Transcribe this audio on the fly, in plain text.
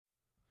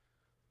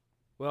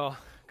Well,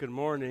 good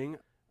morning.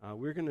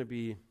 We're going to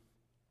be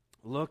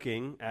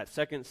looking at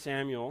 2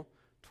 Samuel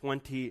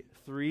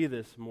 23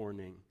 this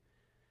morning.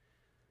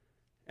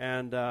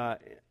 And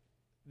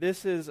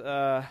this is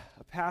a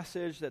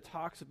passage that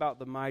talks about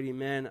the mighty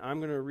men.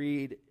 I'm going to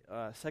read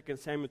 2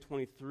 Samuel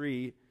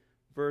 23,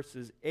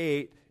 verses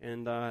 8,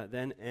 and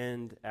then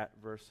end at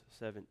verse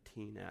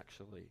 17,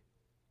 actually.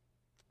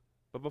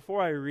 But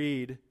before I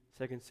read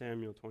 2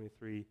 Samuel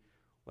 23,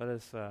 let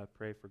us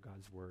pray for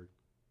God's word.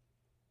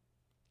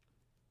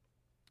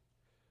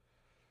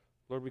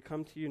 Lord, we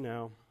come to you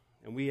now,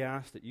 and we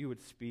ask that you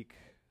would speak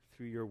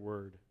through your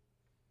word.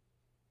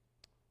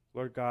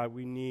 Lord God,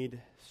 we need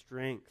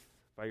strength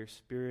by your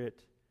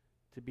Spirit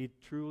to be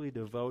truly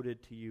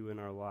devoted to you in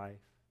our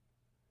life.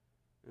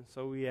 And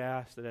so we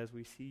ask that as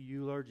we see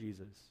you, Lord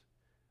Jesus,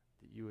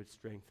 that you would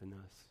strengthen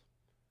us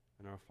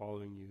in our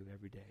following you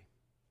every day.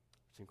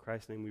 It's in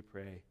Christ's name we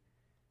pray.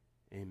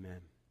 Amen.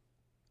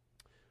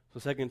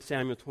 So 2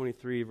 Samuel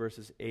 23,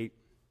 verses 8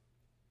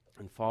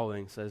 and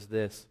following says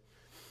this: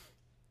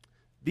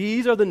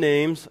 These are the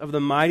names of the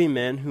mighty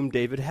men whom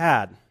David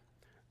had.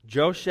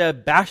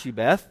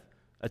 Josheb-Bashebeth,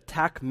 a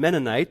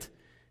Tachmenonite,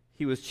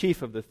 he was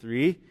chief of the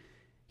three.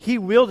 He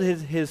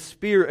wielded his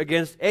spear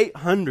against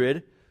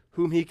 800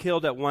 whom he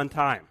killed at one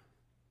time.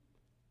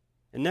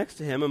 And next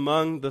to him,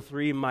 among the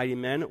three mighty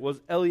men, was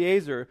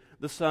Eleazar,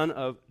 the son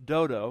of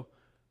Dodo,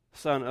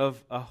 son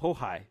of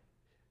Ahohai.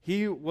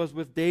 He was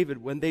with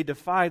David when they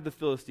defied the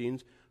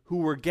Philistines, who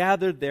were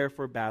gathered there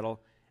for battle,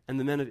 and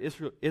the men of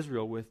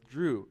Israel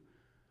withdrew.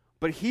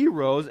 But he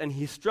rose and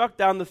he struck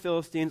down the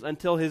Philistines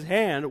until his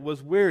hand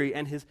was weary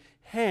and his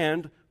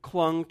hand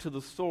clung to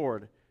the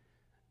sword.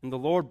 And the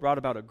Lord brought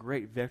about a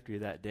great victory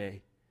that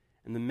day.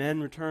 And the men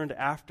returned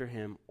after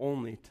him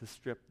only to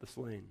strip the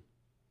slain.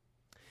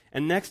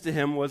 And next to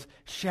him was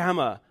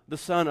Shammah, the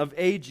son of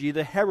Agi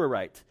the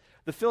Herorite.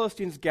 The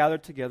Philistines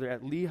gathered together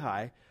at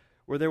Lehi,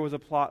 where there was a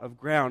plot of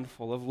ground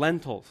full of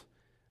lentils.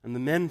 And the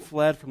men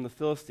fled from the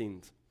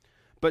Philistines.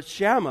 But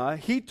Shammah,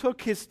 he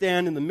took his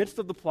stand in the midst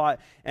of the plot,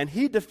 and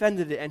he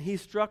defended it, and he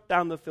struck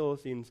down the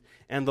Philistines,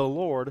 and the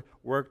Lord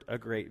worked a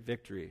great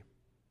victory.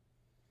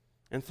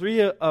 And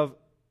 3 of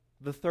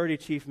the 30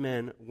 chief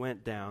men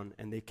went down,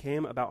 and they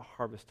came about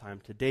harvest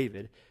time to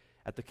David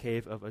at the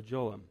cave of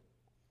Adullam,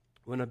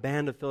 when a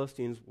band of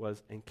Philistines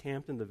was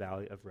encamped in the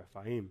valley of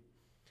Rephaim.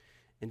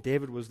 And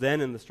David was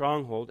then in the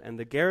stronghold, and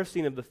the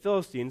garrison of the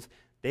Philistines,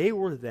 they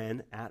were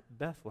then at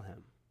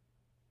Bethlehem.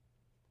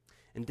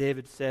 And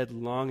David said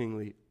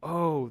longingly,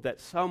 "Oh,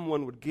 that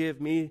someone would give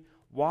me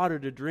water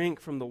to drink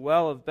from the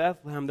well of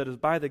Bethlehem that is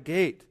by the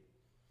gate."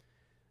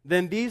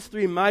 Then these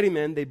 3 mighty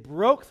men, they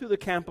broke through the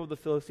camp of the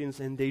Philistines,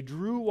 and they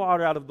drew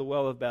water out of the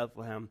well of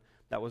Bethlehem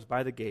that was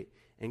by the gate,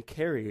 and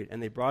carried it,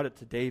 and they brought it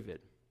to David.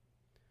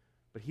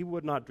 But he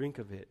would not drink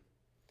of it.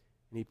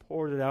 And he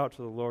poured it out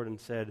to the Lord and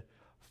said,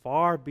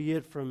 "Far be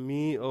it from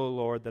me, O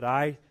Lord, that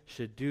I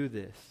should do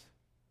this.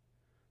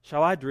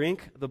 Shall I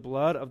drink the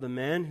blood of the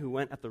men who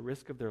went at the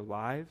risk of their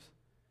lives?"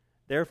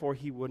 Therefore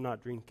he would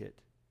not drink it.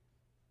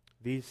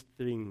 These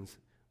things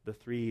the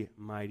 3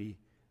 mighty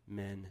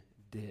men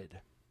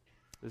did.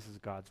 This is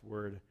God's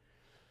word.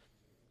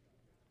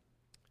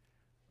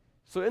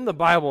 So in the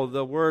Bible,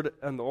 the word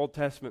in the Old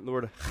Testament, the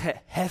word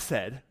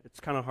hesed, it's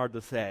kind of hard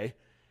to say,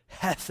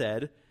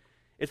 hesed,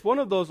 it's one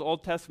of those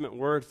Old Testament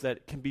words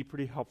that can be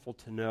pretty helpful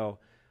to know.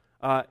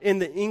 In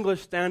the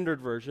English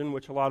Standard Version,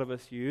 which a lot of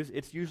us use,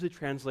 it's usually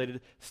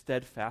translated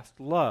steadfast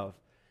love.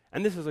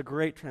 And this is a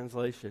great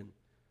translation.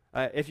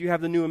 If you have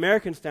the New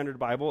American Standard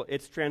Bible,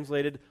 it's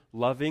translated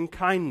loving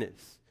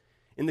kindness.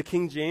 In the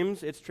King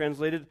James, it's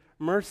translated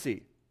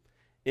mercy.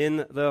 In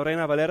the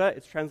Reina Valera,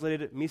 it's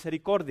translated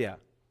misericordia.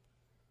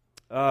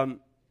 The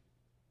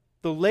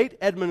late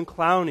Edmund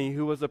Clowney,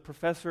 who was a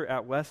professor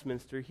at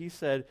Westminster, he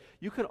said,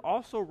 you can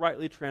also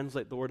rightly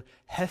translate the word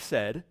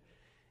hesed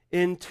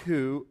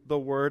into the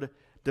word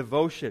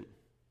devotion.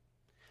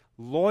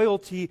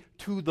 Loyalty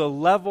to the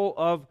level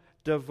of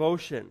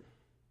devotion.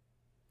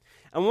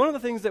 And one of the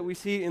things that we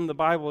see in the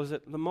Bible is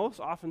that the most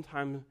often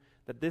time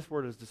that this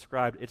word is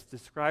described, it's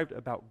described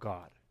about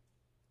God,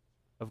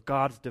 of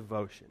God's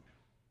devotion.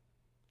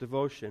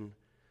 Devotion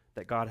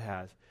that God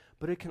has.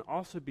 But it can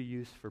also be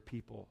used for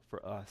people,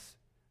 for us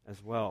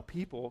as well.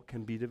 People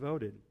can be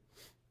devoted.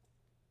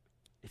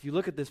 If you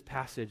look at this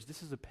passage,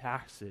 this is a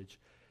passage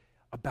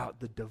about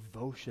the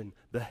devotion,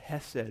 the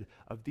hesed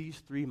of these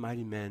 3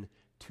 mighty men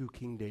to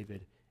King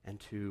David and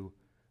to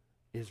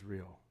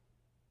Israel.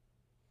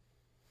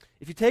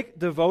 If you take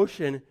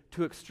devotion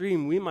to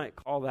extreme, we might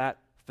call that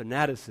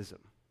fanaticism,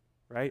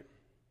 right?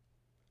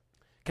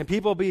 Can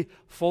people be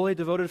fully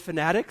devoted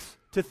fanatics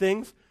to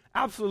things?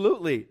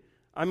 Absolutely.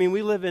 I mean,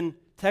 we live in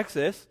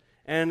Texas,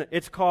 and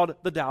it's called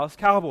the Dallas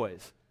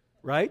Cowboys,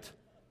 right?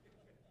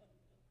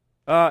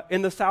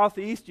 In the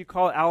Southeast, you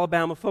call it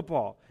Alabama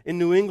football. In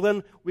New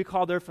England, we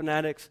call their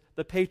fanatics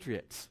the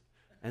Patriots,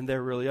 and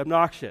they're really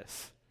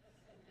obnoxious.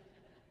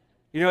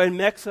 You know, in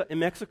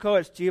Mexico,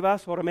 it's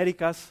Chivas or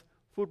Americas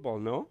football,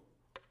 no?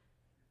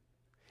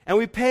 And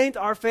we paint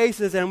our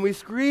faces and we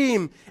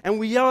scream and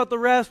we yell at the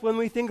rest when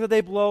we think that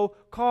they blow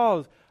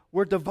calls.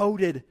 We're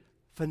devoted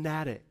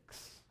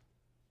fanatics.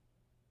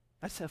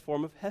 That's a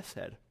form of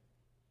hesed.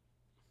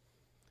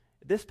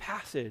 This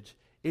passage,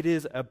 it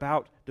is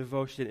about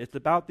devotion. It's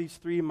about these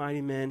three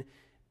mighty men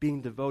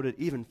being devoted,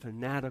 even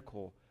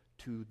fanatical,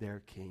 to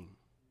their king.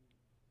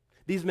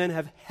 These men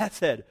have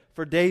hesed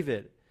for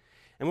David.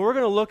 And what we're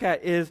going to look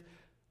at is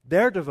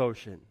their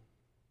devotion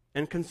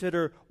and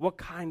consider what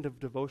kind of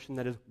devotion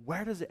that is.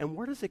 Where does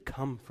it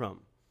come from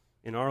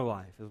in our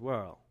life as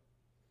well?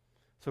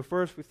 So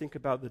first, we think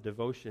about the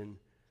devotion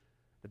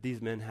that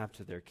these men have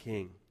to their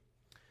king.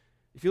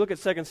 If you look at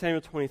 2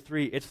 Samuel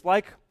 23, it's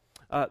like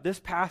this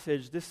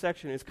passage, this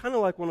section, is kind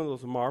of like one of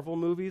those Marvel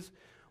movies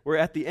where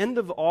at the end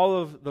of all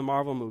of the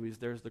Marvel movies,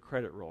 there's the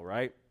credit roll,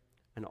 right?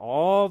 And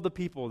all the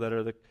people that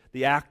are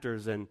the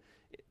actors and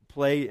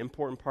play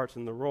important parts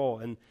in the role.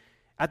 And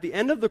at the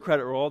end of the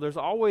credit roll, there's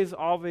always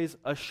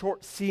a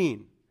short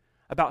scene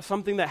about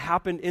something that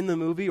happened in the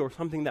movie or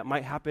something that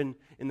might happen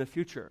in the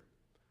future.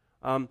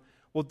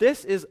 Well,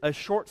 this is a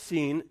short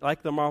scene,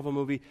 like the Marvel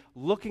movie,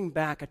 looking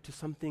back at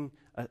something,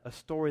 a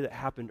story that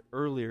happened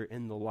earlier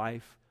in the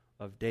life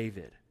of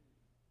David.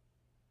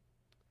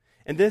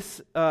 And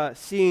this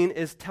scene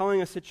is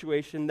telling a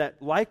situation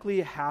that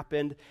likely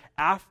happened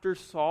after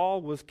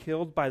Saul was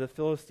killed by the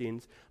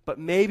Philistines, but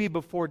maybe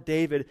before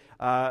David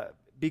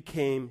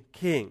became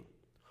king.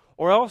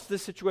 Or else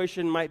this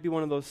situation might be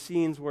one of those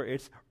scenes where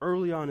it's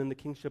early on in the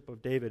kingship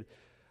of David.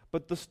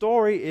 But the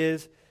story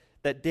is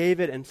that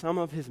David and some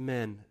of his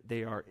men,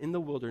 they are in the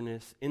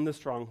wilderness, in the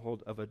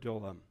stronghold of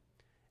Adullam.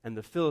 And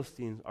the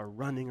Philistines are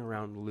running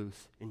around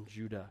loose in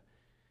Judah.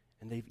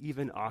 And they've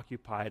even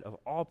occupied, of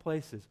all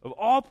places,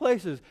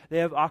 they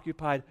have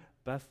occupied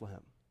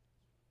Bethlehem,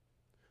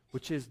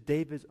 which is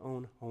David's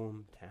own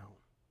hometown.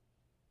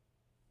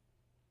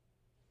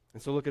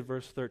 And so look at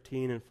verse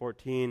 13 and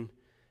 14.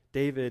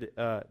 David,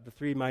 the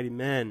three mighty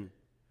men,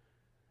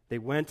 they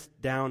went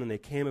down and they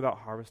came about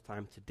harvest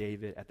time to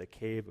David at the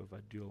cave of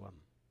Adullam,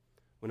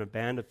 when a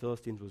band of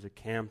Philistines was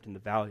encamped in the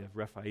valley of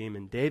Rephaim.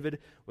 And David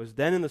was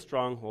then in the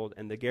stronghold,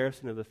 and the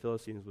garrison of the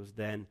Philistines was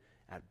then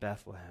at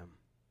Bethlehem.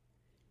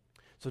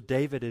 So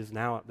David is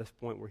now at this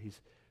point where he's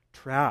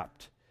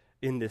trapped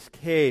in this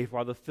cave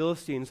while the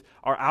Philistines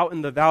are out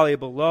in the valley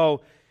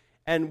below.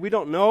 And we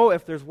don't know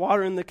if there's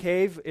water in the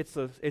cave. It's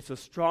a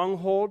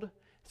stronghold.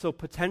 So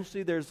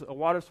potentially there's a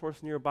water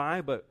source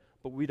nearby, but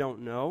we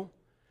don't know.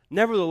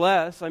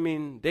 Nevertheless,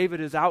 David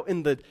is out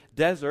in the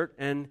desert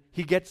and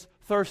he gets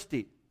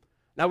thirsty.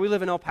 Now we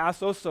live in El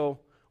Paso, so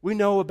we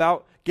know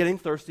about getting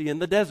thirsty in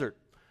the desert.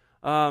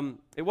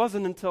 It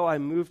wasn't until I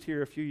moved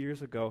here a few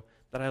years ago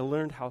that I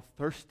learned how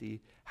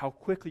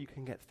quickly you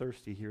can get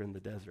thirsty here in the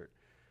desert.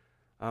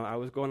 I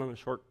was going on a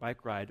short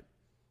bike ride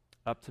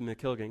up to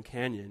McKilligan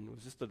Canyon. It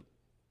was just a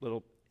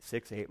little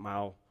 6-8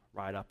 mile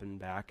ride up and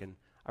back, and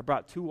I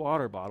brought 2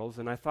 water bottles,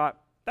 and I thought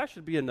that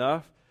should be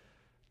enough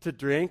to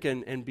drink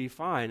and be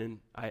fine. And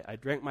I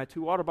drank my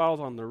 2 water bottles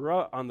on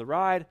the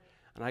ride,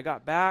 and I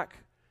got back,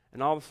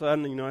 and all of a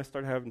sudden, I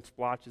started having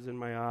splotches in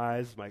my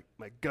eyes. My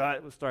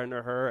gut was starting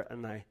to hurt,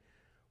 and I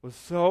was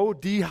so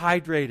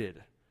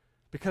dehydrated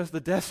because the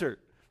desert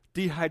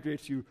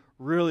dehydrates you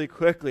really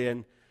quickly.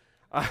 And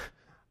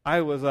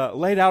I was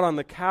laid out on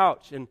the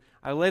couch, and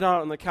I laid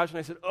out on the couch, and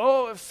I said,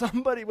 "Oh, if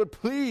somebody would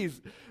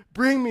please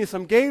bring me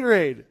some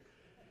Gatorade."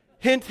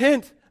 Hint,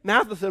 hint,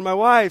 Matheson, my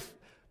wife,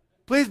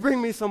 please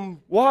bring me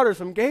some water,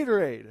 some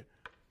Gatorade.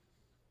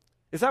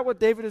 Is that what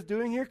David is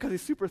doing here? Because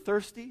he's super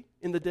thirsty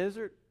in the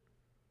desert?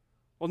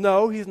 Well,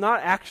 no, he's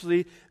not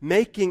actually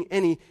making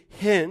any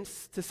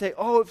hints to say,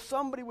 "Oh, if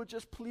somebody would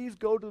just please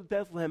go to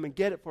Bethlehem and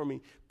get it for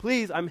me.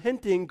 Please, I'm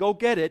hinting, go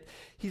get it."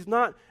 He's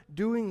not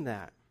doing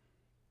that.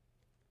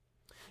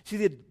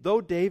 See,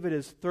 though David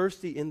is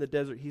thirsty in the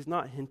desert, he's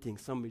not hinting,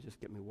 "Somebody just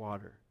get me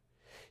water."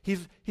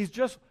 He's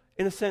just,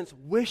 in a sense,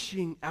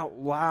 wishing out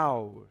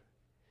loud.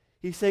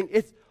 He's saying,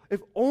 if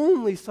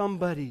only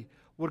somebody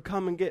would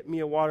come and get me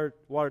a water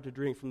to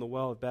drink from the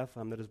well of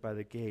Bethlehem that is by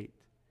the gate.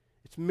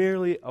 It's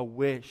merely a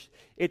wish.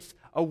 It's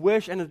a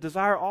wish and a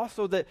desire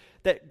also that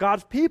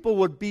God's people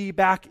would be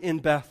back in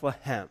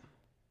Bethlehem.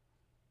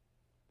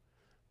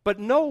 But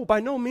no,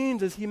 by no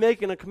means is he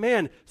making a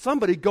command,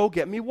 "Somebody go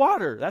get me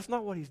water." That's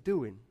not what he's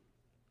doing.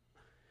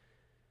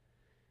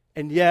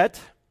 And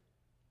yet,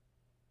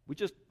 we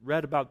just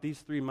read about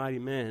these 3 mighty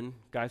men,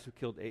 guys who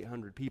killed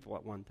 800 people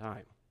at one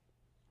time.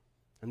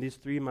 And these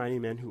 3 mighty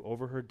men who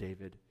overheard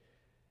David,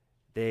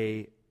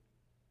 they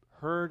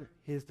heard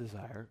his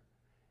desire,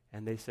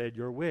 and they said,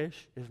 "Your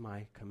wish is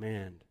my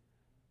command."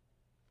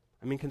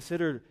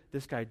 Consider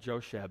this guy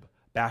Josheb,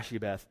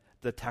 Bashebeth,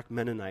 the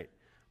Tachmenonite.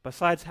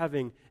 Besides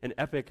having an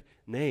epic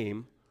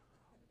name,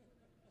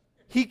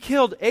 he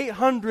killed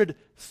 800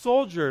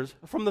 soldiers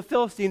from the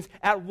Philistines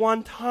at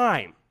one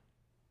time.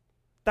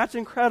 That's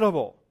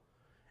incredible.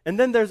 And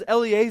then there's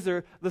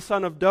Eleazar, the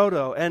son of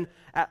Dodo. And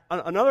at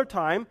another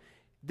time,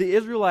 the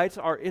Israelites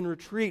are in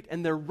retreat,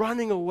 and they're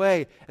running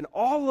away. And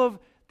all of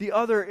the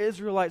other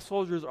Israelite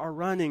soldiers are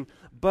running.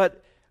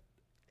 But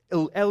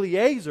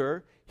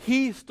Eleazar,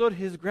 he stood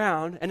his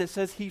ground, and it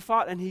says he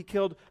fought and he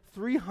killed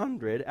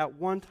 300 at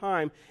one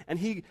time. And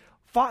he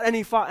fought and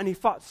he fought and he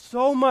fought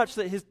so much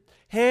that his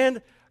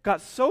hand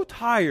got so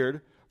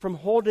tired from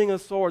holding a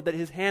sword that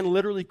his hand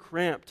literally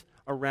cramped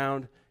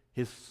around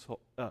his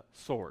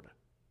sword.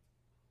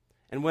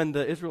 And when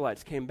the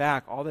Israelites came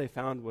back, all they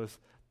found was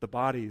the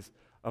bodies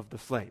of the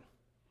slain.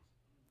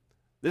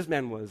 This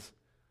man was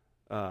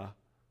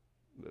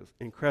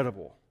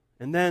incredible.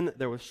 And then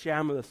there was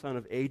Shammah, the son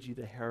of Agi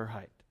the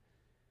Harahite.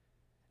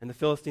 And the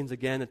Philistines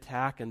again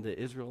attack, and the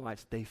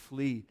Israelites, they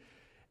flee.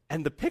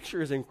 And the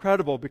picture is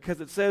incredible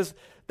because it says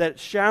that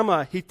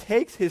Shammah, he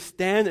takes his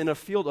stand in a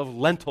field of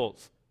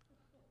lentils.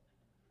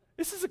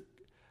 This is a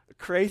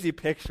crazy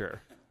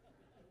picture.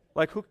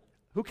 Like,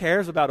 who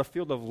cares about a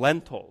field of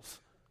lentils?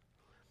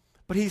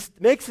 But he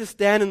makes his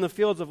stand in the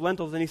fields of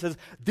lentils, and he says,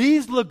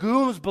 "These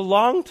legumes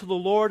belong to the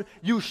Lord,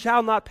 you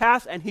shall not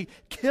pass." And he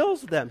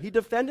kills them. He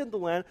defended the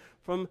land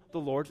from the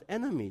Lord's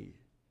enemy.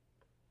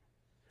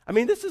 I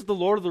mean, this is the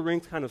Lord of the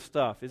Rings kind of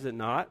stuff, is it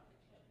not?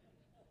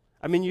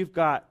 I mean, you've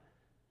got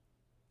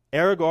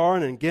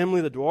Aragorn and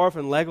Gimli the dwarf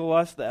and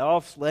Legolas the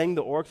elf slaying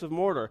the orcs of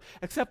Mordor.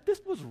 Except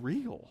this was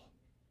real.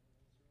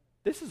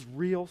 This is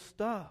real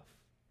stuff.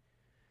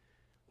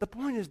 The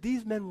point is,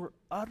 these men were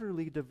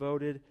utterly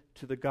devoted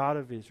to the God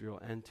of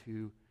Israel and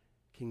to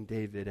King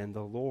David. And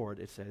the Lord,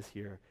 it says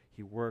here,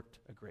 he worked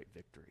a great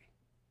victory.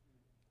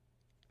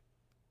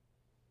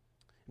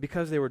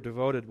 Because they were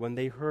devoted, when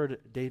they heard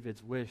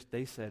David's wish,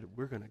 they said,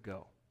 "We're going to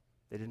go."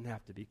 They didn't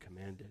have to be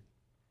commanded.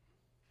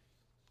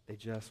 They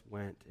just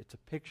went. It's a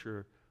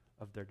picture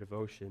of their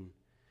devotion.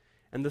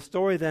 And the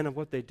story then of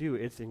what they do,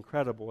 it's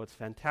incredible. It's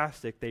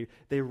fantastic.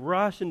 They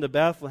rush into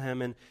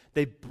Bethlehem and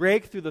they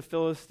break through the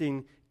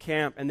Philistine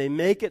camp and they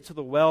make it to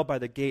the well by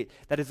the gate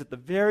that is at the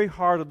very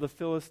heart of the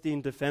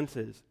Philistine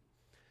defenses.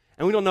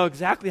 And we don't know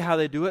exactly how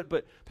they do it,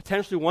 but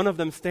potentially one of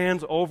them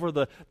stands over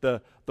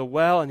the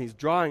well and he's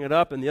drawing it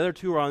up, and the other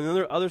two are on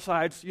the other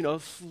side,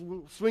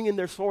 swinging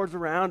their swords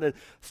around and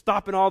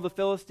stopping all the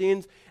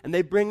Philistines. And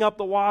they bring up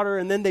the water,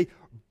 and then they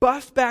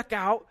bust back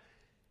out,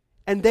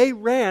 and they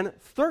ran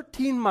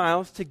 13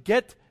 miles to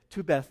get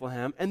to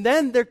Bethlehem, and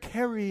then they're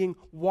carrying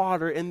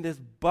water in this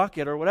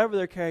bucket or whatever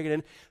they're carrying it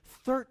in,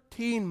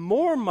 13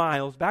 more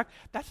miles back.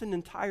 That's an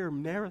entire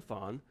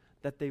marathon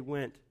that they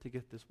went to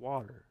get this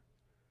water.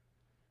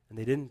 And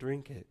they didn't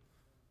drink it.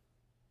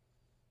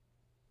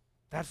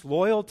 That's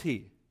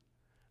loyalty.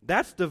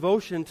 That's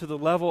devotion to the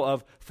level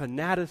of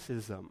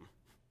fanaticism.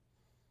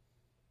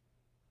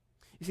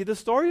 You see, the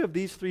story of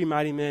these three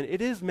mighty men,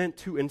 it is meant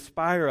to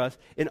inspire us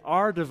in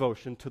our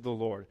devotion to the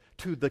Lord,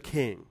 to the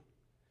King.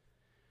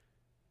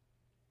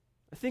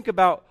 Think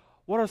about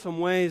what are some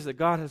ways that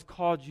God has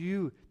called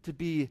you to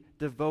be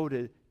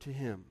devoted to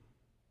Him.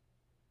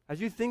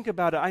 As you think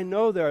about it, I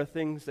know there are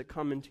things that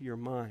come into your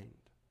mind.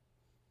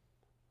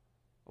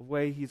 A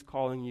way He's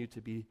calling you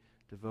to be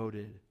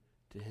devoted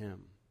to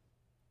Him.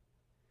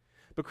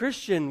 But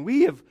Christian,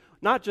 we have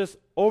not just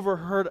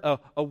overheard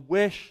a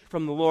wish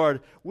from the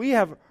Lord, we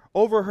have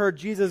overheard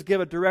Jesus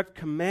give a direct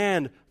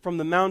command from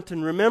the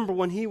mountain. Remember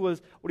what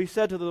He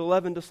said to the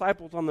 11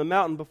 disciples on the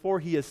mountain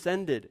before He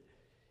ascended.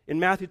 In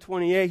Matthew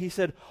 28, He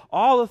said,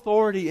 "All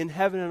authority in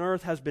heaven and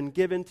earth has been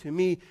given to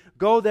me.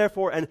 Go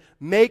therefore and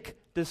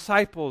make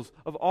disciples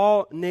of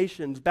all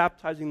nations,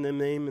 baptizing them in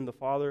the name of the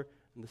Father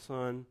and the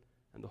Son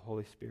and the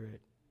Holy Spirit."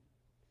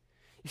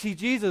 You see,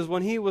 Jesus,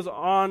 when He was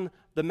on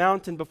the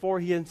mountain before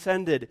He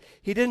ascended,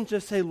 He didn't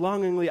just say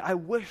longingly, "I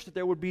wish that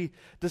there would be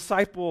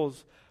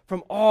disciples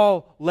from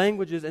all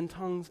languages and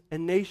tongues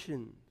and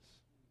nations."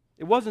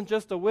 It wasn't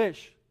just a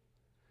wish.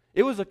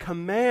 It was a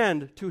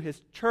command to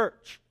His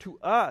church, to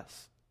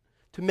us,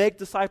 to make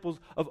disciples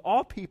of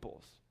all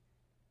peoples.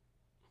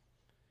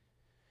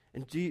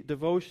 And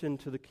devotion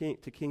to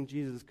King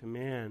Jesus'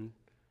 command,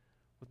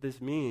 what this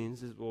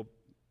means is it will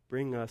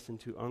bring us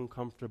into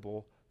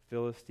uncomfortable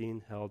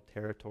Philistine-held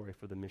territory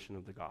for the mission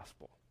of the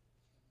gospel.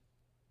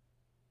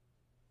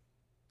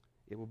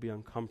 It will be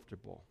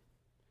uncomfortable.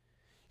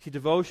 See,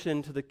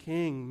 devotion to the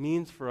King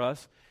means for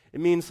us, it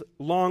means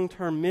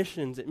long-term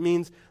missions. It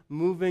means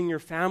moving your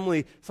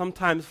family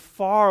sometimes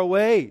far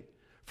away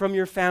from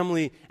your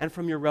family and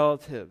from your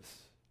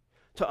relatives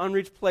to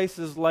unreached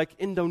places like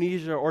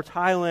Indonesia or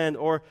Thailand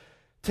or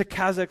to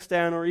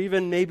Kazakhstan or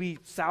even maybe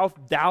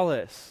South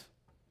Dallas.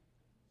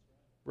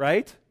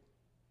 Right?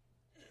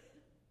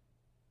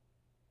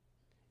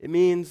 It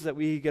means that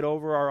we get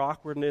over our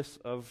awkwardness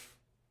of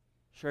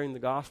sharing the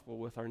gospel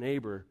with our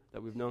neighbor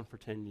that we've known for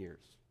 10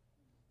 years.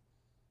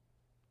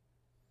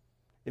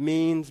 It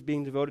means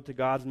being devoted to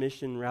God's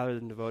mission rather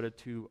than devoted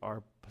to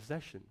our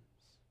possessions.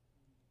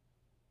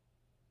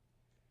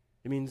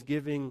 It means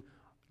giving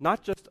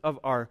not just of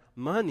our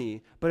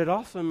money, but it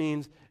also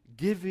means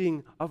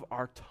giving of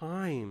our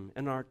time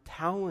and our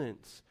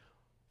talents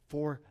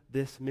for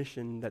this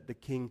mission that the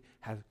King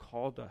has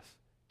called us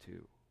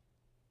to.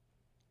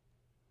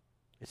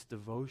 It's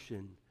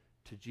devotion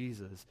to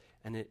Jesus,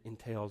 and it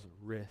entails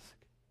risk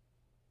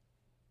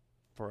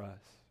for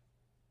us.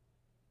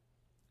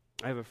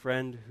 I have a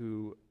friend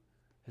who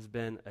has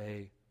been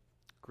a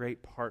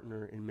great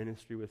partner in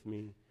ministry with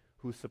me,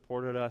 who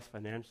supported us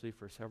financially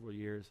for several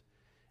years.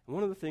 And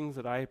one of the things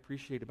that I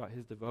appreciate about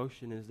his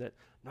devotion is that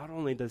not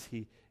only does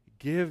he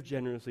give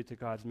generously to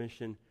God's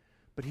mission,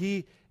 but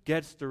he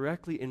gets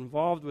directly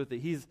involved with it.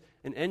 He's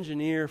an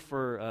engineer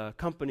for a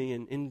company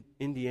in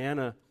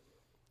Indiana,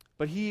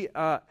 but he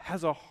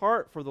has a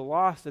heart for the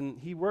lost, and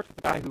he worked with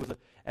a guy who was an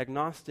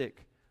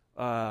agnostic,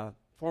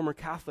 former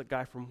Catholic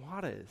guy from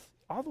Juarez,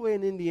 all the way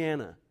in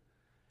Indiana.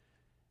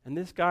 And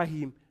this guy,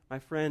 my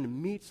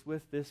friend, meets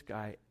with this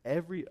guy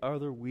every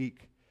other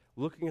week,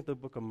 looking at the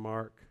book of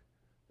Mark,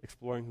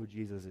 exploring who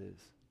Jesus is.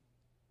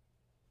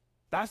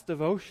 That's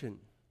devotion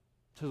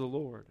to the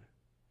Lord.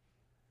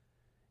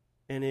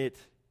 And it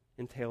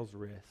entails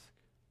risk.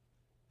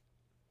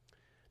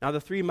 Now,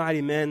 the three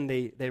mighty men,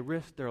 they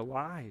risked their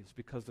lives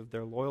because of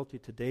their loyalty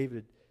to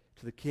David,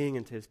 to the king,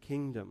 and to his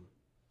kingdom.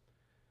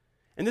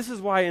 And this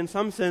is why, in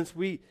some sense,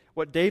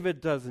 what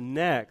David does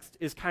next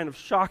is kind of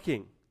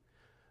shocking.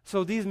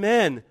 So these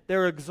men,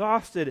 they're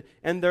exhausted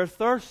and they're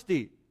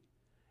thirsty.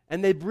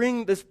 And they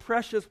bring this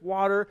precious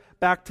water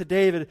back to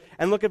David.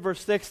 And look at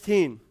verse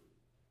 16.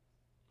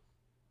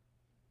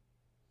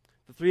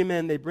 The three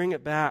men, they bring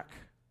it back,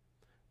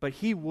 but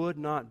he would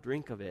not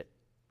drink of it.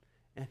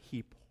 And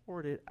he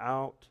poured it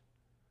out.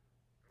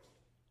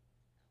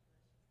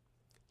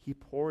 He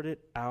poured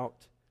it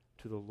out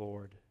to the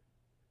Lord.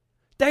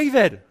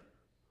 David!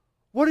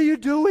 What are you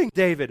doing,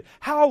 David?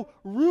 How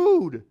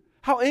rude!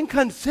 How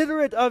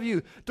inconsiderate of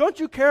you! Don't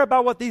you care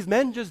about what these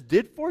men just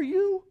did for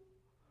you?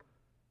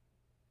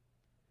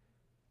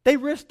 They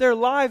risked their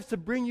lives to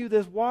bring you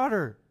this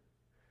water.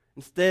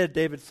 Instead,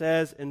 David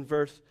says in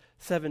verse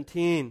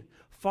 17,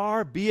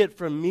 "Far be it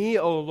from me,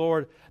 O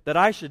Lord, that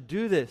I should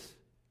do this.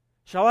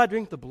 Shall I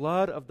drink the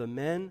blood of the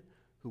men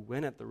who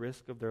went at the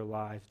risk of their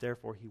lives?"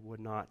 Therefore, he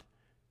would not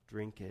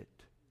drink it.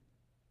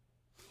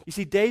 You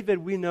see, David,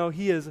 we know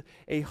he is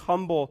a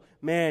humble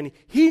man.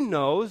 He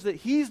knows that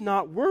he's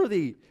not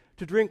worthy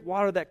to drink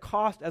water that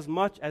cost as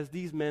much as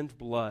these men's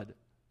blood.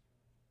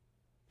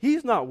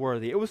 He's not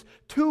worthy. It was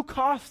too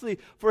costly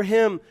for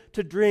him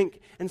to drink,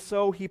 and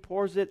so he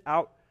pours it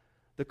out,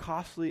 the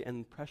costly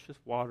and precious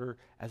water,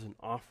 as an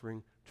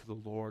offering to the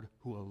Lord,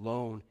 who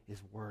alone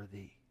is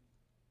worthy.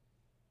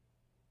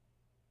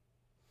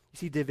 You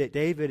see,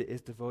 David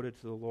is devoted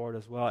to the Lord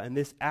as well, and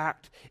this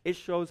act, it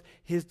shows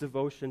his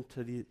devotion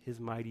to his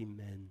mighty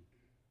men.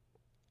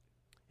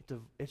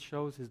 It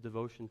shows his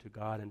devotion to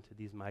God and to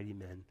these mighty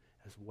men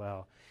as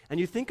well. And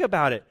you think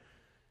about it,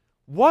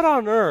 what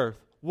on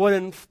earth would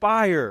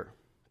inspire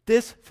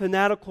this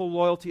fanatical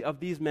loyalty of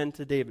these men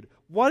to David?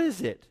 What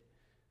is it?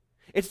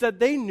 It's that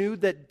they knew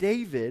that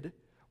David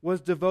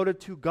was devoted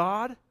to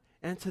God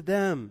and to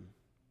them.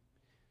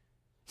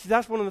 See,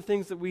 that's one of the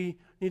things that we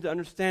need to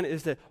understand,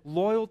 is that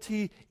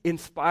loyalty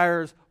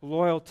inspires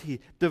loyalty.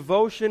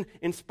 Devotion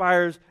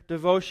inspires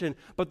devotion.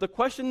 But the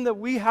question that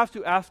we have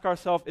to ask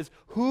ourselves is,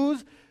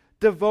 whose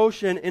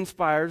devotion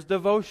inspires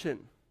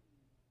devotion?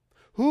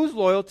 Whose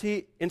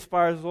loyalty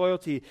inspires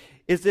loyalty?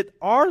 Is it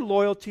our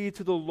loyalty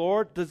to the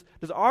Lord? Does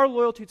our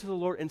loyalty to the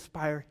Lord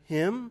inspire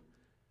him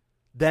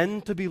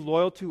then to be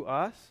loyal to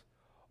us?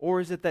 Or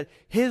is it that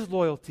his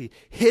loyalty,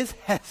 his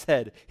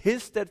hesed,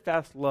 his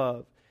steadfast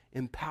love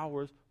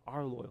empowers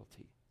our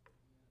loyalty?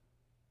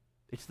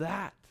 It's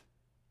that.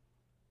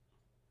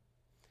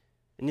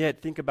 And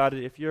yet, think about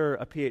it. If you're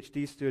a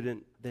PhD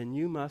student, then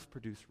you must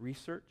produce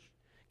research,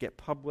 get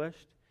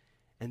published,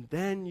 and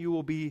then you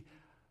will be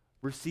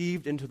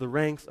received into the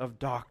ranks of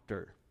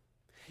doctor.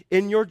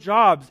 In your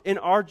jobs, in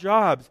our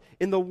jobs,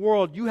 in the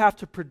world, you have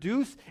to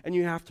produce and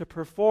you have to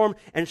perform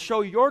and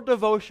show your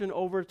devotion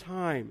over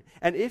time.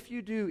 And if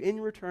you do,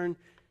 in return,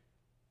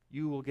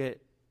 you will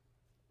get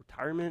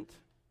retirement,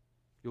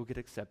 you'll get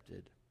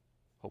accepted,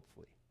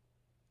 hopefully.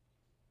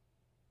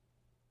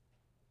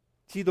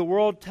 See, the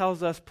world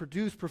tells us,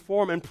 produce,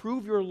 perform, and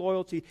prove your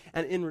loyalty,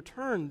 and in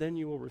return, then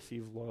you will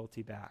receive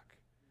loyalty back.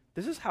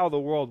 This is how the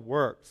world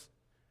works.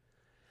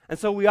 And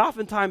so we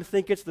oftentimes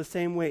think it's the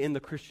same way in the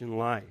Christian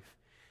life.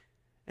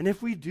 And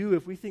if we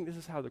think this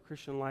is how the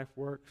Christian life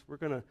works, we're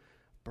going to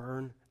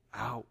burn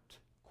out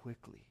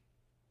quickly.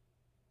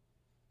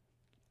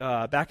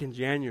 Back in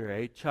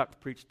January,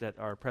 Chuck preached at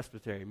our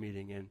Presbytery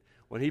meeting, and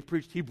when he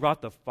preached, he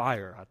brought the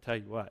fire, I'll tell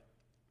you what.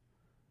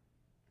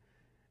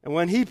 And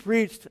when he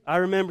preached, I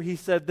remember he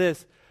said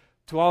this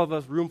to all of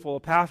us, room full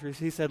of pastors.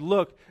 He said,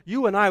 "Look,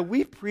 you and I,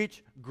 we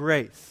preach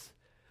grace.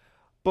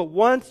 But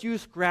once you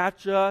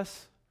scratch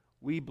us,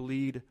 we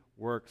bleed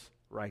works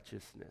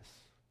righteousness."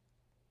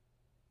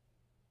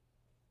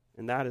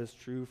 And that is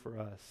true for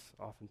us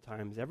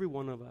oftentimes. Every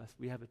one of us,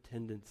 we have a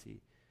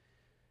tendency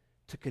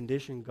to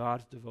condition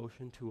God's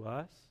devotion to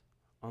us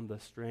on the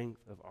strength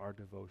of our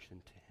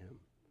devotion to him.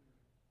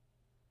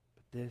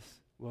 But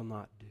this will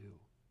not do.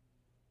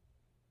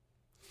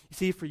 You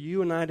see, for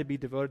you and I to be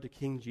devoted to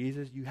King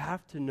Jesus, you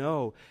have to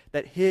know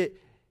that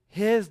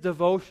his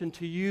devotion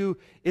to you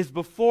is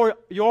before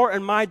your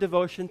and my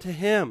devotion to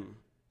him.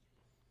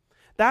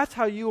 That's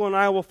how you and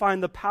I will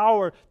find the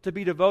power to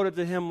be devoted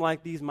to him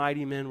like these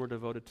mighty men were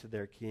devoted to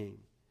their king.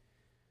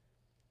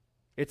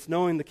 It's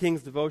knowing the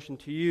king's devotion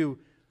to you,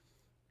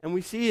 and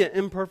we see it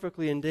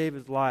imperfectly in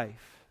David's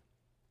life.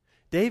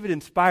 David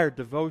inspired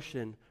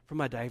devotion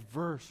from a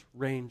diverse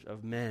range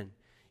of men.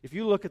 If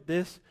you look at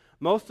this,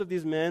 most of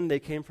these men, they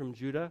came from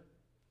Judah,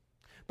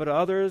 but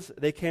others,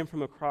 they came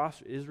from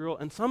across Israel,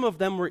 and some of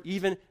them were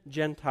even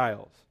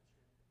Gentiles.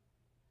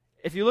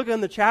 If you look in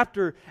the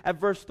chapter at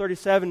verse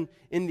 37,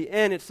 in the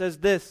end, it says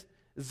this: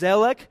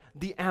 Zelek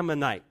the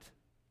Ammonite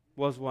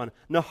was one.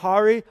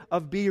 Nahari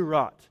of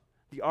Beerot,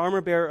 the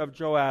armor bearer of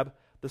Joab,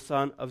 the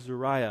son of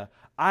Zuriah.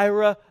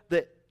 Ira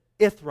the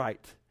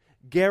Ithrite.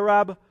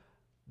 Garab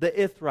the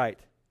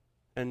Ithrite.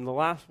 And the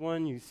last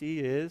one you see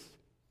is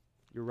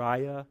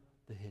Uriah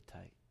the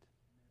Hittite.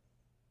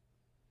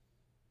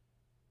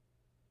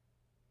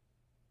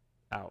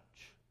 Ouch.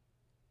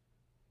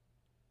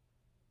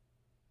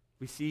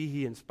 We see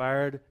he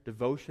inspired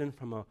devotion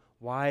from a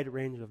wide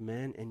range of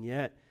men, and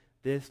yet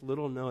this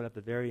little note at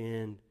the very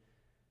end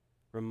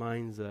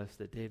reminds us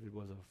that David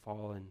was a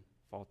fallen,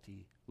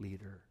 faulty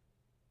leader.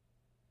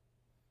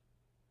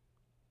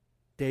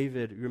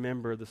 David,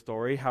 remember the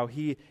story, how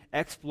he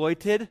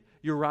exploited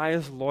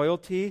Uriah's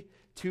loyalty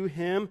to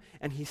him,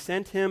 and he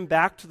sent him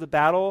back to the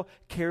battle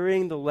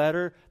carrying the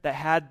letter that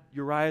had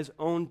Uriah's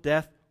own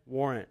death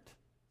warrant.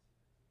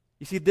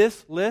 You see,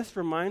 this list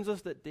reminds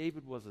us that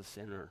David was a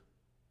sinner.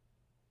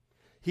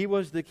 He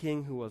was the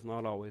king who was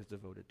not always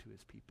devoted to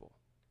his people,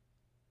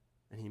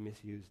 and he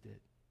misused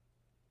it.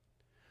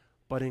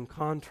 But in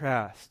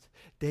contrast,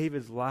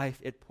 David's life,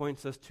 it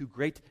points us to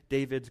great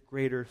David's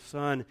greater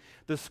son.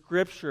 The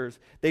scriptures,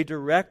 they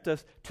direct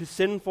us to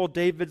sinful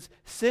David's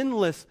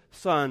sinless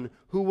son,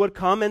 who would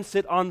come and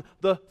sit on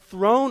the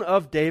throne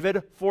of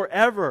David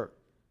forever.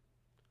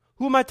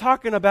 Who am I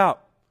talking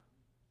about?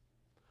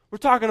 We're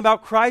talking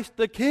about Christ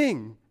the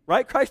King,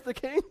 right? Christ the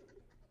King?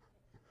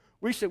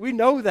 We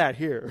know that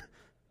here.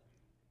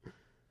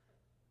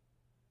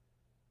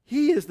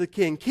 He is the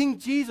king. King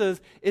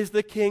Jesus is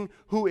the king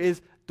who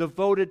is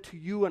devoted to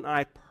you and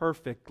I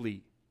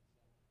perfectly.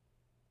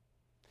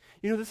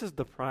 You know, this is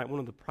one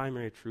of the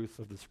primary truths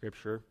of the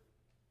Scripture,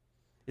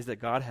 is that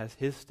God has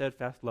his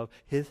steadfast love,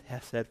 his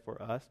hesed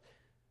for us.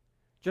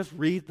 Just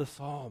read the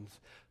Psalms.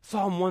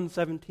 Psalm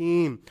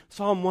 117,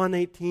 Psalm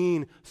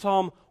 118,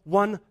 Psalm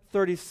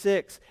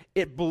 136.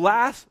 It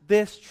blasts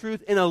this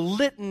truth in a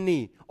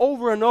litany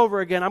over and over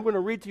again. I'm going to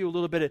read to you a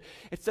little bit.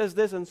 It says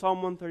this in Psalm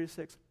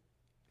 136.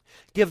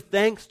 Give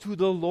thanks to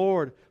the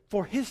Lord,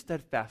 for his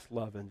steadfast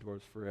love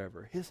endures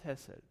forever, his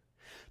hesed.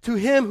 To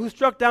him who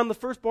struck down the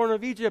firstborn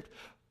of Egypt,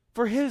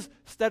 for his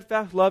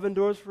steadfast love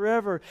endures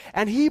forever.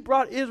 And he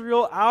brought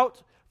Israel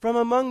out from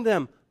among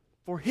them,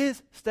 for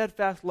his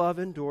steadfast love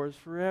endures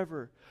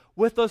forever.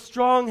 With a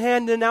strong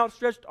hand and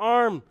outstretched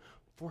arm,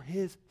 for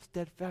his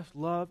steadfast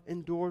love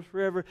endures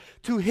forever.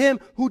 To him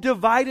who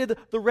divided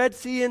the Red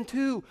Sea in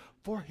two,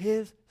 for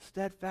his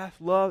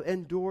steadfast love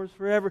endures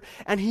forever.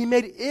 And he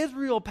made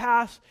Israel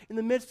pass in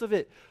the midst of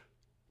it,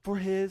 for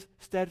his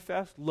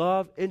steadfast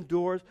love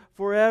endures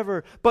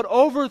forever. But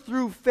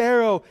overthrew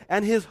Pharaoh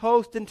and his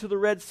host into the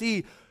Red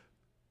Sea,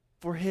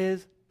 for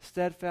his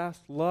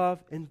steadfast love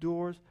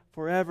endures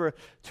forever.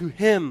 To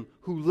him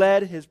who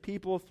led his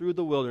people through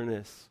the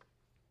wilderness.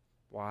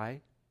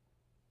 Why?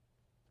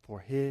 For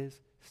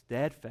his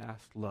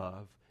steadfast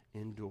love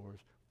endures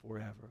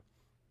forever.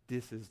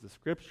 This is the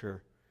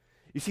Scripture.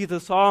 You see, the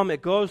psalm,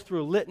 it goes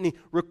through a litany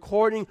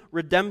recording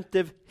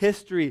redemptive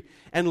history.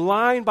 And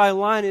line by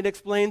line, it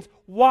explains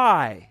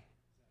why.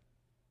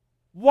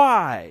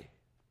 Why?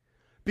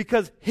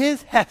 Because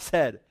his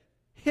hesed,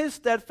 his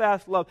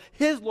steadfast love,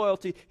 his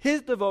loyalty,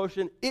 his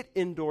devotion, it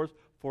endures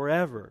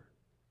forever.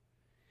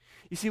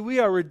 You see, we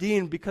are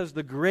redeemed because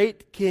the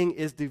great King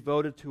is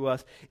devoted to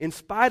us in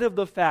spite of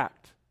the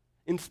fact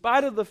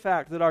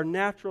that our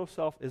natural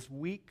self is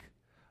weak,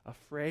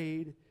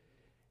 afraid,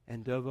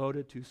 and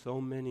devoted to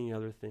so many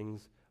other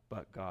things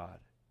but God.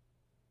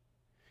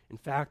 In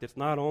fact, it's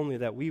not only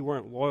that we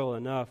weren't loyal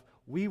enough,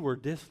 we were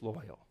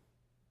disloyal.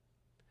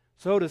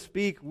 So to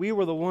speak, we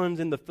were the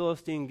ones in the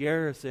Philistine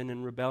garrison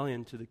in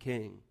rebellion to the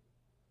king.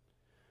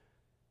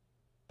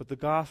 But the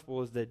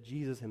gospel is that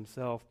Jesus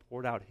himself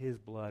poured out his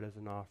blood as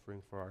an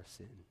offering for our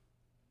sin.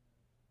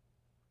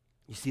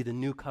 You see, the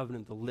new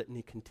covenant, the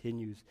litany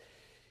continues.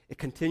 It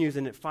continues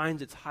and it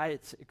finds its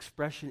highest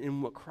expression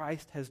in what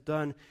Christ has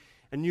done.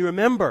 And you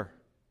remember,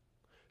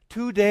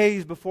 2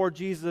 days before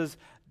Jesus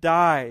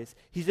dies,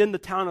 he's in the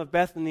town of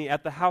Bethany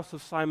at the house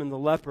of Simon the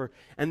leper,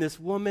 and this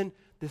woman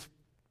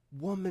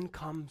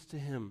comes to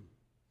him.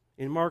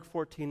 In Mark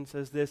 14 it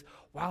says this: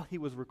 while he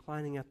was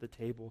reclining at the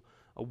table,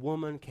 a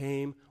woman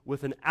came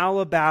with an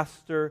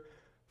alabaster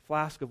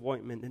flask of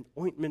ointment, an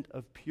ointment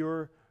of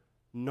pure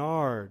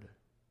nard,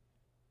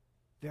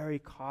 very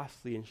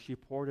costly, and she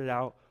poured it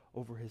out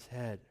over his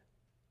head.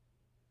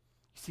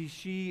 See,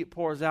 she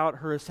pours out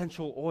her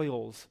essential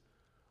oils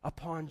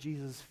upon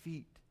Jesus'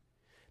 feet.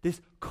 This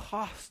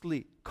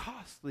costly,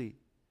 costly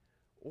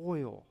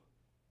oil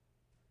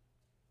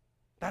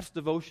That's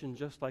devotion,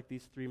 just like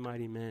these three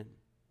mighty men.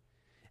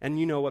 And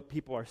you know what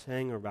people are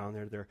saying around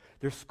there.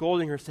 They're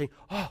scolding her, saying,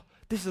 oh,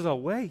 this is a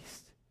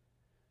waste.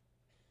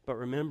 But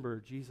remember,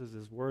 Jesus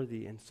is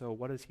worthy, and so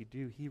what does he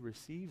do? He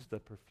receives the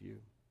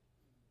perfume.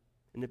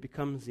 And it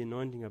becomes the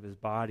anointing of his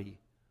body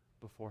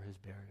before his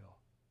burial.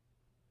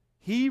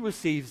 He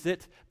receives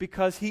it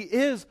because he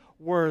is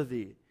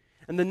worthy.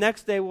 And the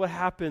next day what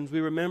happens?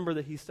 We remember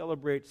that he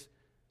celebrates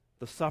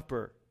the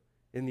supper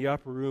in the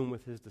upper room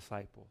with his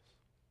disciples.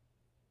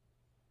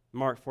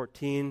 Mark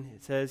 14,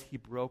 it says he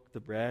broke the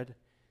bread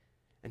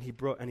and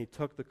he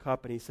took the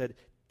cup and he said,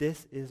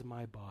 "This is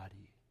my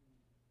body."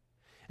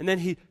 And then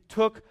he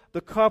took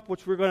the cup,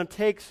 which we're going to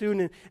take soon,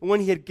 and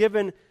when he had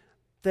given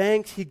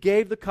thanks, he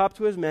gave the cup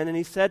to his men and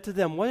he said to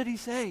them, what did he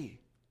say?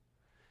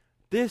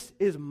 "This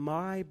is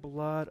my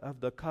blood of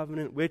the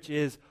covenant, which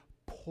is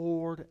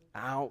poured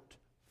out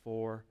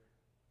for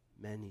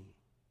many."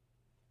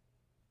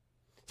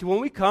 See, when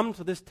we come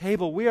to this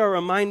table, we are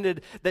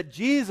reminded that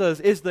Jesus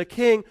is the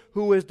King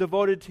who is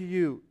devoted to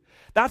you.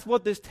 That's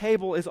what this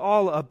table is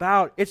all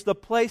about. It's the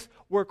place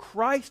where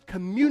Christ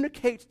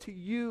communicates to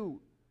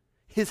you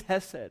his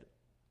hesed,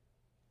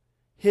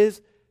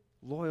 his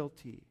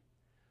loyalty.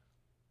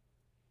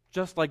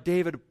 Just like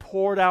David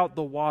poured out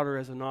the water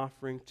as an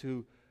offering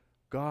to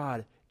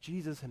God,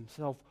 Jesus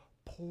himself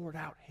poured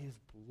out his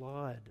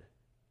blood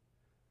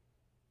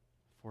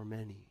for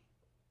many.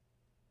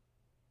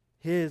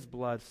 His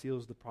blood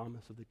seals the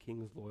promise of the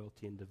King's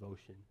loyalty and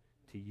devotion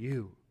to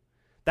you.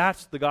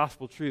 That's the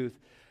gospel truth,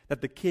 that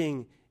the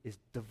King is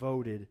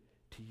devoted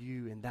to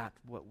you, and that's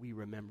what we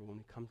remember when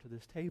we come to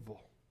this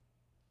table.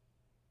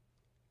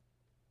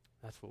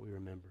 That's what we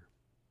remember.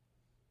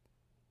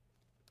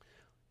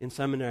 In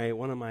seminary,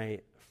 one of my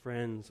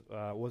friends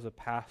was a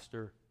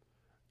pastor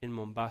in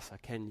Mombasa,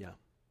 Kenya.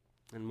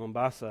 And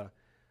Mombasa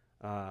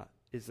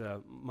is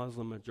a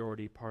Muslim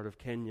majority part of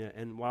Kenya.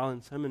 And while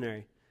in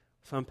seminary,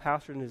 some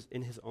pastors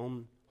in his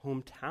own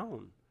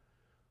hometown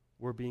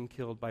were being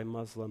killed by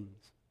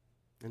Muslims,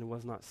 and it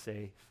was not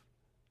safe.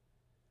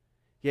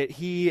 Yet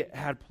he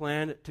had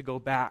planned to go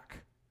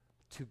back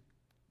to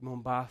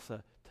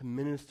Mombasa to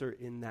minister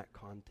in that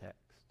context.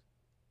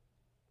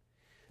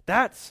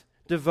 That's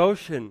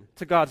devotion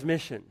to God's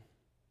mission.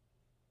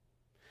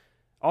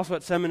 Also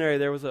at seminary,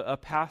 there was a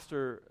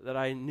pastor that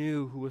I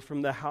knew who was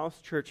from the house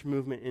church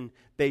movement in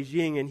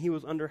Beijing, and he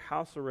was under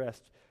house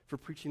arrest for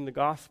preaching the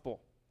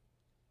gospel.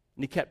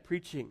 And he kept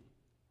preaching.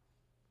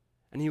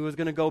 And he was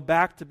going to go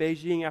back to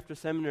Beijing after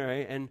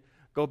seminary and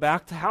go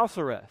back to house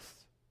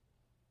arrest.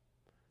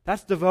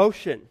 That's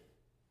devotion.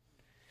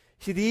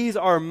 See, these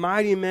are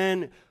mighty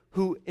men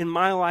who in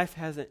my life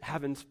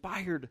have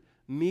inspired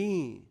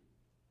me.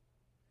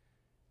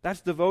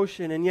 That's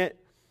devotion, and yet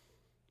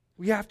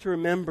we have to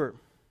remember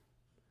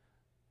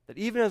that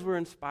even as we're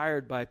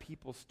inspired by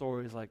people's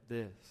stories like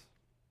this,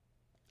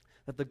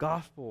 that the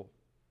gospel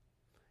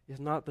is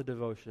not the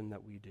devotion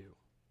that we do.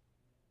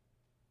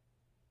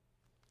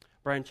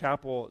 Brian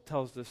Chappell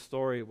tells this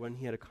story when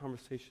he had a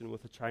conversation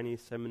with a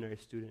Chinese seminary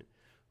student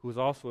who was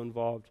also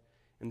involved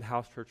in the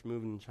house church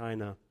movement in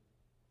China.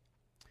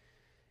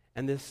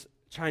 And this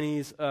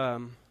Chinese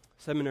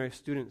seminary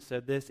student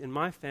said this: "In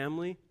my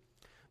family,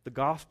 the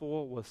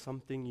gospel was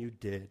something you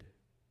did.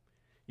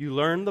 You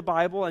learned the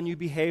Bible and you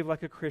behaved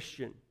like a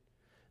Christian.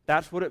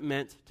 That's what it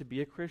meant to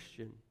be a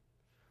Christian.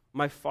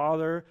 My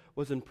father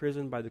was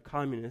imprisoned by the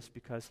communists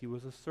because he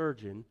was a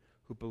surgeon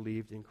who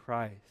believed in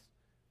Christ.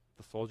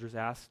 The soldiers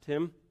asked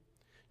him,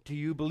 'Do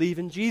you believe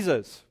in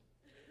Jesus?'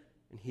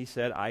 And he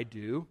said, 'I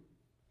do.'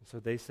 And so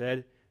they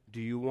said, 'Do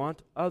you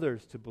want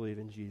others to believe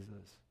in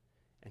Jesus?'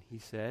 And he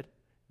said,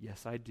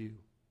 'Yes, I do.'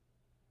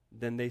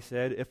 Then they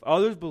said, 'If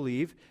others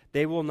believe,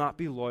 they will not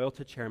be loyal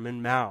to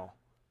Chairman Mao.'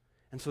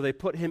 And so they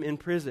put him in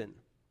prison.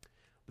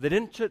 But they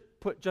didn't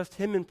put just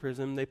him in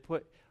prison, they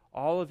put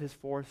all of his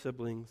 4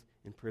 siblings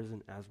in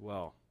prison as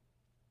well.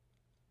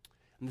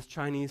 And this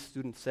Chinese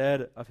student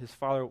said of his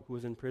father who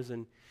was in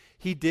prison,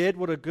 he did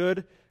what a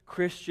good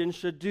Christian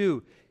should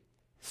do.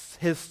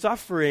 His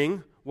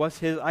suffering was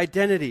his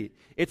identity.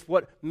 It's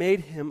what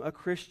made him a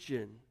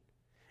Christian.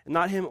 And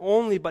not him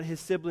only, but his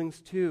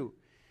siblings too.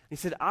 He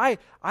said, I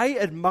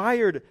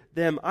admired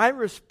them. I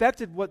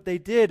respected what they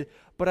did.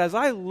 But as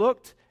I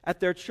looked at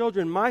their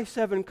children, my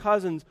 7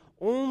 cousins,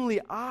 only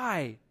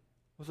I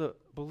was a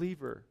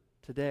believer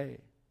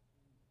today."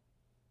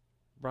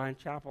 Brian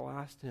Chappell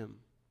asked him,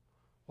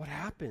 "What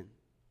happened?"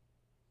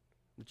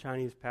 The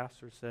Chinese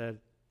pastor said,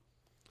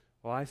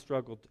 "Well, I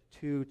struggled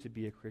too to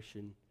be a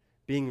Christian,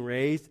 being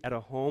raised at a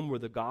home where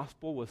the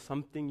gospel was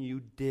something you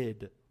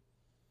did."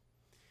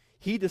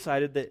 He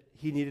decided that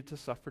he needed to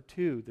suffer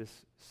too,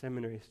 this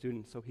seminary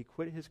student. So he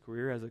quit his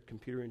career as a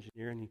computer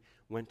engineer and he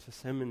went to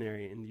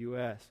seminary in the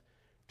U.S.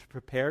 to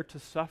prepare to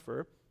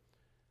suffer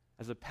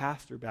as a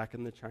pastor back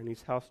in the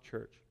Chinese house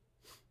church.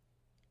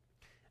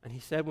 And he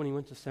said when he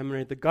went to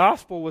seminary, the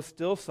gospel was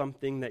still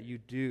something that you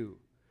do.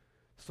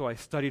 So I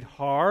studied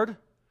hard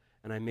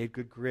and I made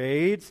good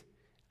grades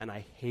and I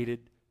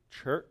hated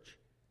church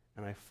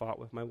and I fought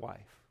with my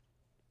wife.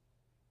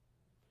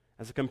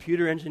 As a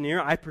computer engineer,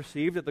 I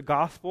perceived that the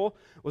gospel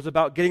was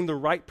about getting the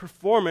right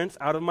performance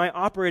out of my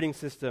operating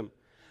system.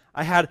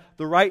 I had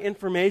the right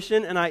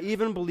information, and I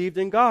even believed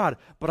in God,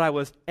 but I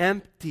was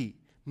empty,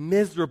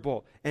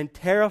 miserable, and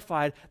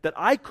terrified that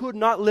I could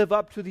not live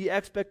up to the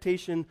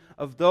expectation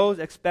of those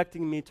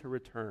expecting me to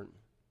return.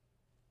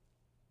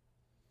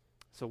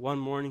 So one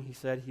morning he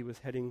said he was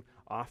heading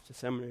off to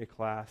seminary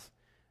class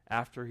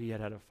after he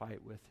had a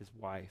fight with his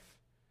wife,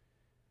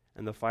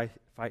 and the fight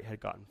had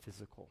gotten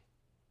physical.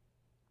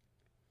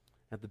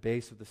 At the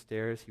base of the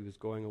stairs, he was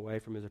going away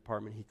from his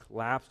apartment. He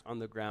collapsed on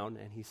the ground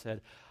and he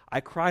said, I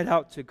cried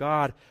out to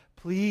God,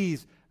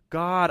 please,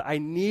 God, I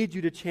need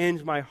you to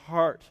change my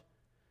heart.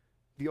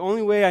 The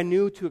only way I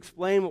knew to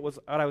explain what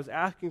I was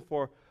asking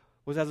for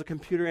was as a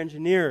computer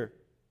engineer.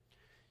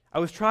 I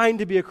was trying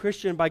to be a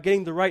Christian by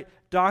getting the right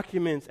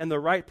documents and the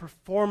right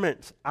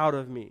performance out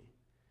of me.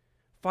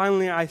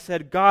 Finally, I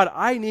said, God,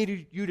 I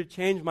need you to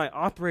change my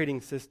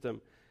operating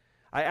system.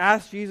 I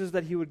asked Jesus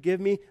that he would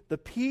give me the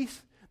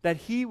peace that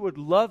he would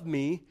love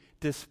me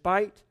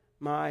despite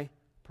my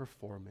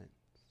performance.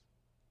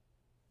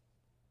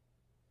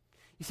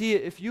 You see,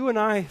 if you and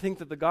I think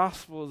that the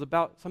gospel is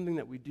about something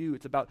that we do,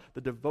 it's about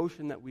the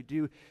devotion that we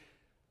do,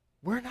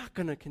 we're not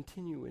going to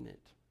continue in it.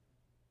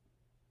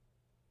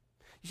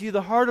 You see,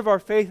 the heart of our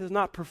faith is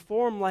not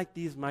perform like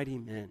these mighty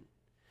men.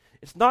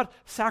 It's not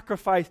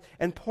sacrifice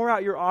and pour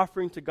out your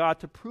offering to God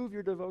to prove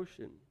your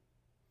devotion.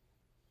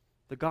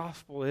 The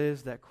gospel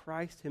is that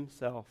Christ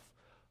himself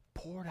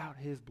poured out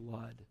his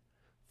blood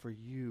for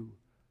you,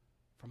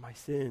 for my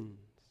sins.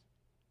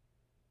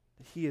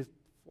 That he is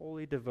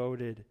fully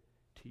devoted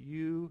to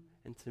you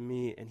and to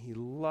me, and he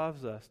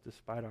loves us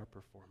despite our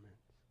performance.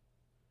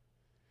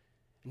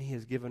 And he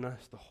has given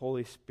us the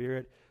Holy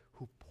Spirit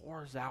who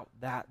pours out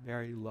that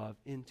very love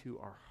into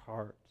our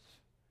hearts.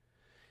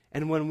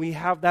 And when we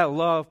have that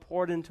love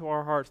poured into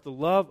our hearts, the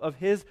love of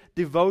his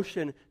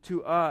devotion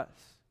to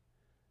us,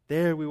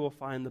 there we will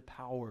find the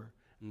power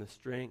and the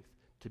strength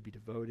to be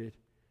devoted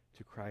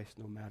to Christ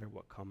no matter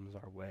what comes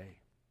our way.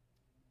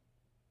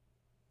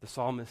 The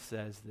psalmist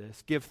says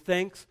this, give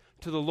thanks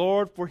to the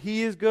Lord, for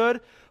he is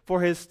good,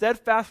 for his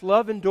steadfast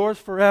love endures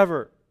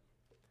forever.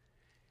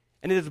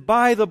 And it is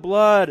by the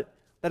blood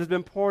that has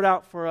been poured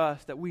out for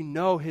us that we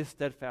know his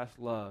steadfast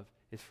love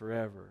is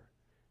forever.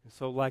 And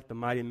so like the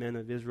mighty men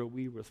of Israel,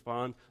 we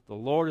respond, the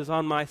Lord is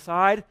on my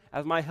side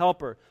as my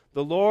helper.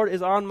 The Lord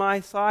is on my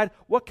side.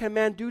 What can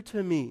man do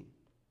to me?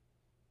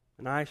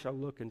 And I shall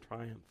look in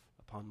triumph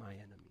upon my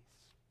enemies.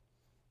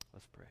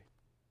 Let's pray.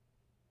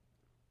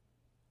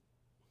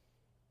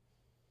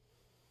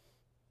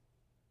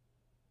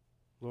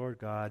 Lord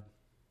God,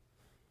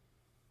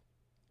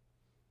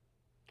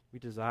 we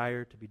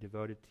desire to be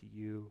devoted to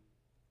you,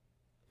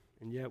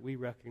 and yet we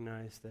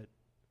recognize that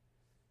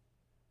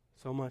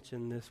so much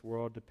in this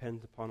world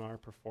depends upon our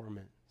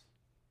performance.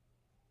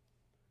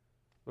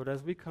 Lord,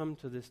 as we come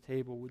to this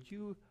table, would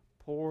you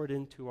pour it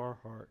into our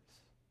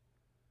hearts,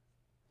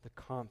 the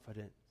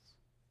confidence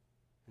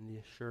and the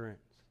assurance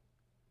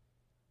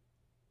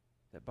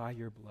that by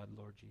your blood,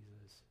 Lord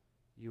Jesus,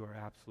 you are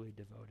absolutely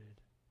devoted.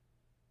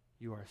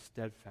 You are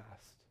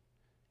steadfast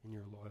in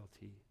your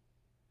loyalty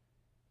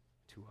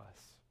to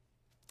us.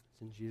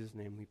 It's in Jesus'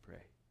 name we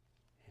pray.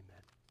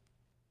 Amen.